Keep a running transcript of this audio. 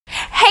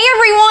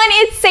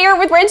it's Sarah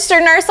with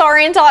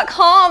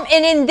RegisteredNurseRN.com,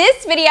 and in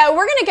this video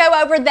we're going to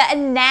go over the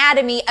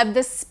anatomy of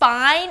the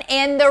spine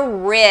and the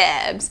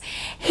ribs.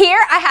 Here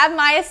I have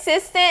my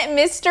assistant,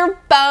 Mr.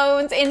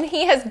 Bones, and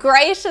he has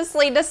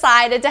graciously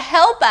decided to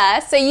help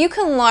us so you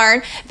can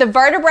learn the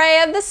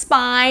vertebrae of the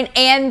spine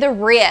and the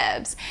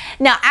ribs.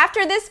 Now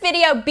after this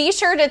video, be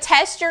sure to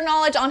test your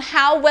knowledge on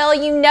how well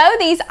you know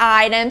these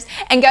items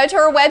and go to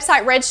our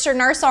website,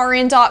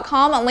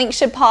 RegisteredNurseRN.com. A link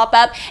should pop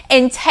up,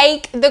 and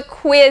take the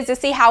quiz to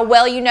see how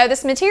well you know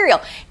this material,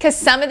 because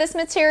some of this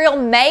material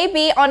may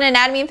be on an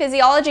anatomy and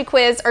physiology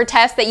quiz or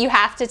test that you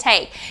have to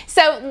take.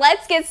 So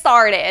let's get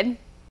started.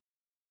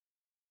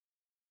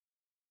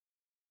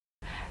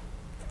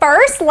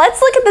 First, let's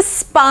look at the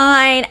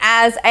spine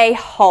as a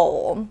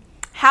whole.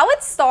 How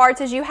it starts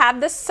is you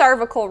have the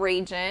cervical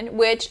region,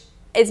 which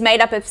is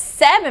made up of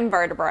 7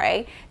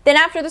 vertebrae. Then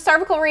after the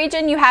cervical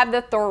region, you have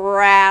the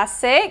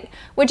thoracic,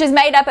 which is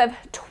made up of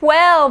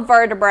 12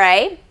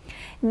 vertebrae.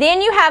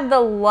 Then you have the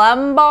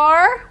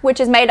lumbar,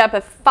 which is made up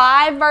of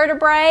 5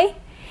 vertebrae.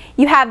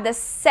 You have the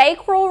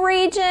sacral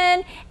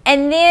region,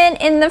 and then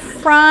in the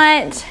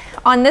front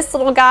on this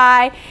little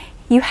guy,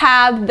 you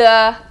have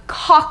the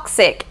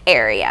coccyx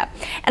area.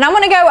 And I'm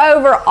going to go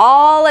over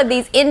all of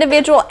these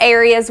individual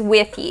areas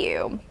with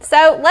you.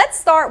 So let's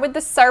start with the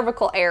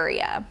cervical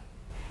area.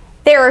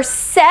 There are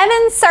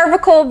 7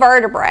 cervical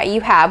vertebrae.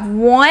 You have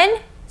 1,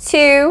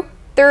 2,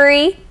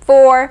 3,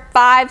 4,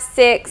 5,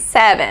 6,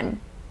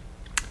 7.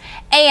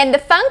 And the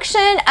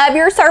function of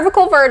your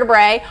cervical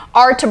vertebrae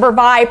are to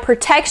provide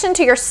protection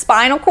to your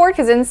spinal cord,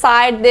 because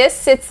inside this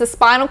sits the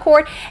spinal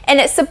cord, and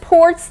it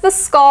supports the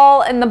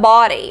skull and the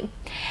body.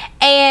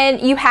 And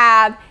you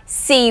have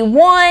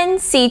C1,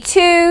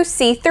 C2,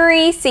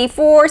 C3,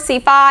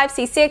 C4, C5,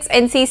 C6,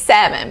 and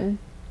C7.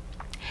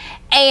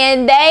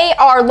 And they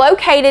are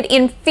located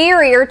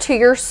inferior to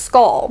your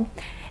skull.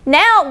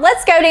 Now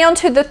let's go down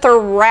to the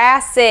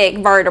thoracic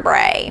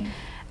vertebrae.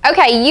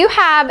 Okay, you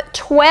have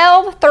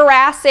 12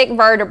 thoracic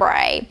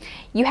vertebrae.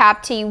 You have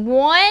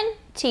T1,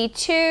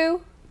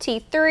 T2,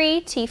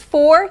 T3,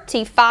 T4,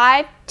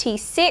 T5,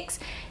 T6,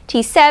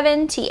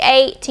 T7,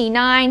 T8,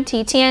 T9,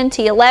 T10,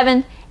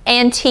 T11,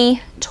 and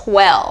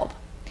T12.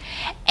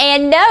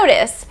 And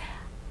notice,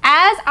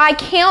 as I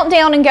count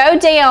down and go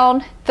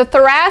down, the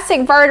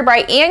thoracic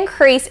vertebrae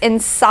increase in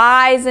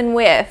size and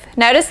width.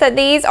 Notice that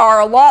these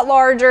are a lot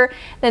larger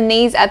than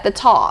these at the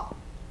top.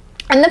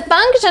 And the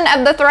function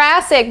of the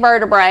thoracic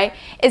vertebrae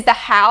is to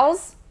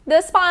house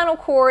the spinal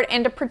cord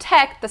and to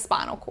protect the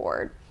spinal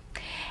cord.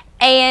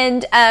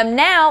 And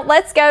now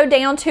let's go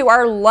down to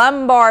our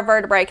lumbar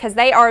vertebrae, because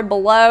they are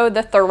below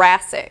the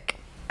thoracic.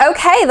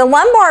 Okay, the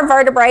lumbar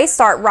vertebrae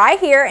start right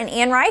here and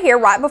end right here,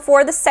 right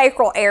before the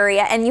sacral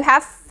area, and you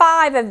have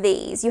 5 of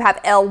these. You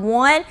have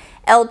L1,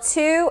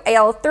 L2,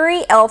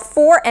 L3,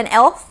 L4, and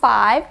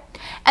L5.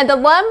 And the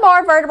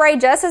lumbar vertebrae,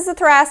 just as the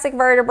thoracic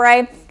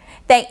vertebrae,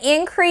 they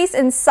increase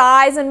in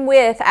size and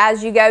width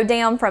as you go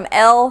down from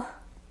L1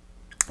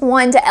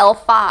 to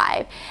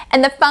L5.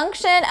 And the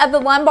function of the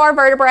lumbar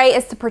vertebrae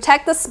is to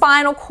protect the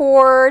spinal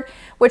cord,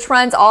 which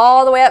runs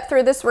all the way up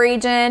through this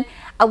region,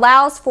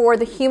 allows for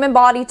the human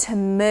body to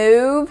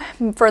move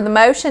for the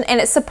motion, and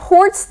it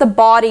supports the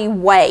body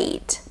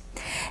weight.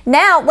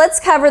 Now let's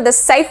cover the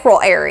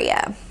sacral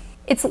area.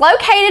 It's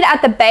located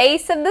at the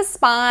base of the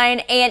spine,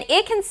 and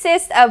it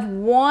consists of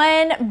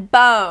 1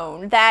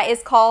 bone that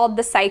is called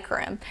the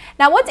sacrum.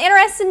 Now what's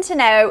interesting to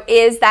know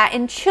is that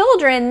in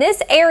children,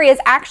 this area is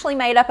actually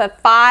made up of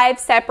 5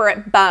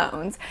 separate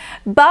bones.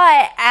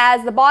 But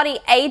as the body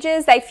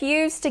ages, they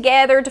fuse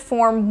together to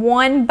form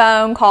 1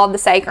 bone called the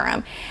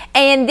sacrum.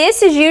 And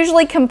this is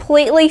usually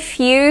completely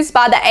fused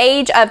by the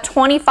age of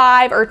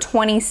 25 or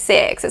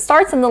 26. It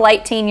starts in the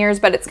late teen years,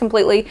 but it's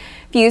completely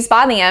fused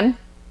by then.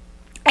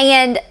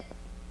 And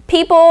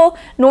people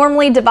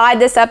normally divide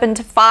this up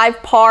into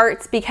 5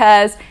 parts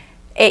because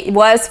it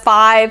was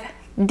 5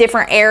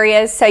 different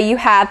areas. So you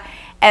have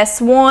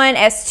S1,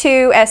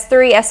 S2,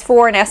 S3,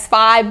 S4, and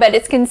S5, but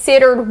it's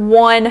considered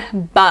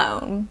 1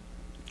 bone.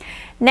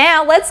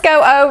 Now let's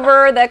go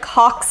over the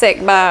coccyx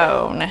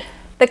bone.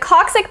 The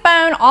coccyx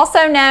bone,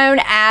 also known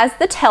as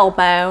the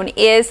tailbone,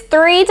 is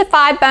 3 to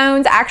 5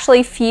 bones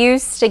actually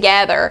fused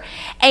together.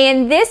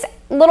 And this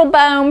little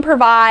bone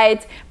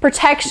provides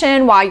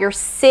protection while you're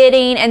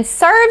sitting and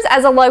serves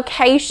as a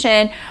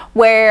location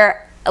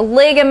where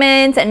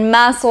ligaments and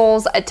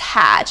muscles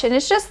attach. And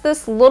it's just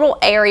this little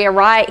area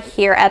right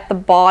here at the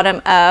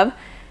bottom of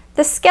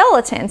the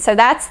skeleton. So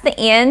that's the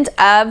end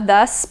of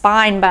the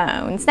spine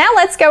bones. Now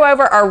let's go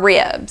over our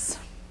ribs.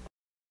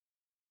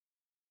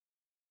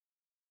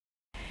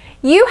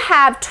 You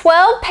have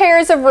 12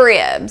 pairs of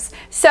ribs,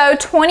 so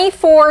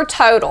 24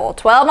 total,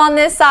 12 on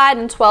this side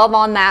and 12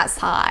 on that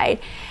side.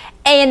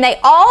 And they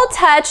all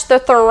touch the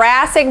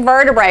thoracic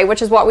vertebrae,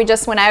 which is what we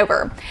just went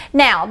over.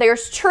 Now,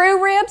 there's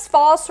true ribs,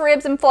 false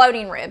ribs, and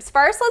floating ribs.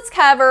 First, let's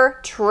cover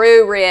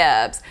true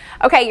ribs.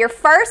 Okay, your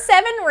first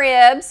 7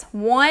 ribs,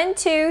 1,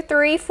 2,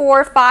 3,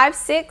 4, 5,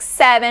 6,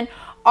 7,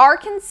 are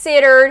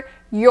considered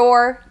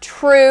your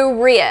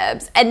true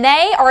ribs, and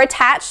they are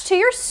attached to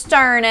your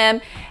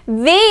sternum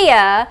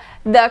via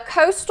the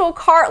costal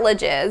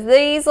cartilages,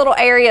 these little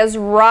areas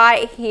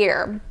right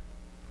here.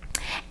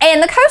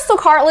 And the costal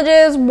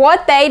cartilages,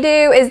 what they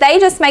do is they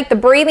just make the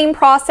breathing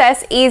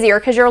process easier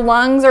because your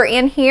lungs are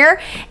in here,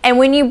 and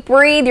when you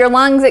breathe, your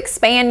lungs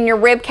expand and your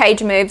rib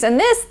cage moves,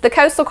 and the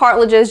costal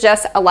cartilages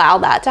just allow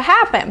that to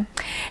happen.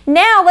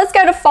 Now let's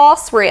go to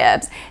false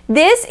ribs.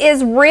 This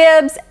is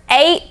ribs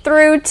 8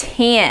 through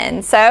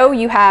 10. So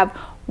you have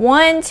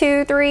 1,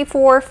 2, 3,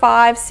 4,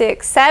 5,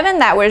 6, 7.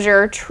 That was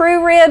your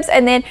true ribs,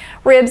 and then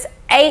ribs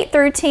 8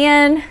 through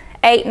 10,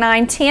 8,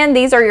 9, 10.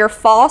 These are your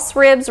false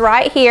ribs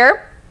right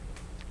here.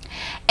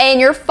 And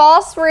your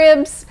false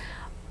ribs,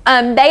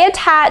 they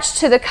attach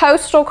to the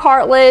costal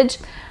cartilage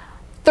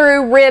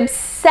through rib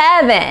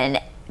 7,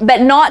 but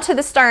not to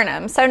the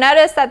sternum. So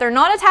notice that they're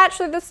not attached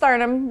to the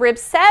sternum. Rib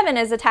 7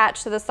 is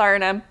attached to the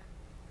sternum,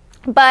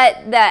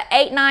 but the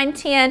 8, 9,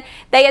 10,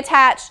 they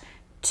attach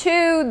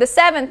to the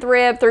 7th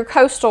rib through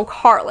costal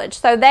cartilage.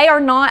 So they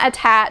are not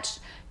attached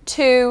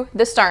to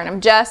the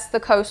sternum, just the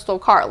costal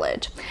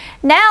cartilage.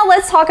 Now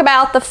let's talk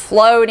about the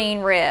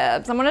floating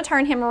ribs. I'm going to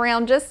turn him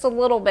around just a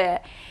little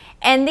bit.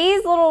 And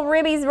these little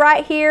ribbies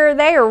right here,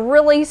 they are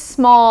really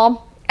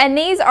small. And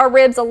these are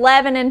ribs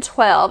 11 and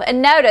 12.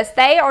 And notice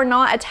they are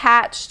not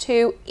attached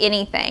to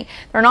anything.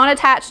 They're not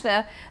attached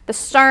to the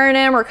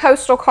sternum or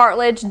costal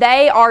cartilage.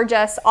 They are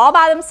just all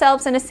by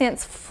themselves, in a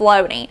sense,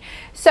 floating.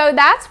 So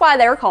that's why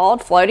they're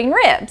called floating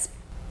ribs.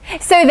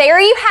 So there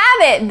you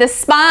have it, the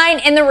spine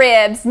and the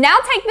ribs. Now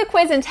take the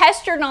quiz and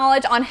test your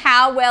knowledge on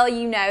how well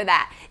you know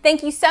that.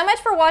 Thank you so much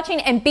for watching,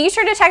 and be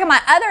sure to check out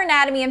my other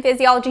anatomy and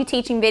physiology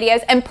teaching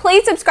videos, and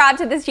please subscribe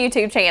to this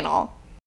YouTube channel.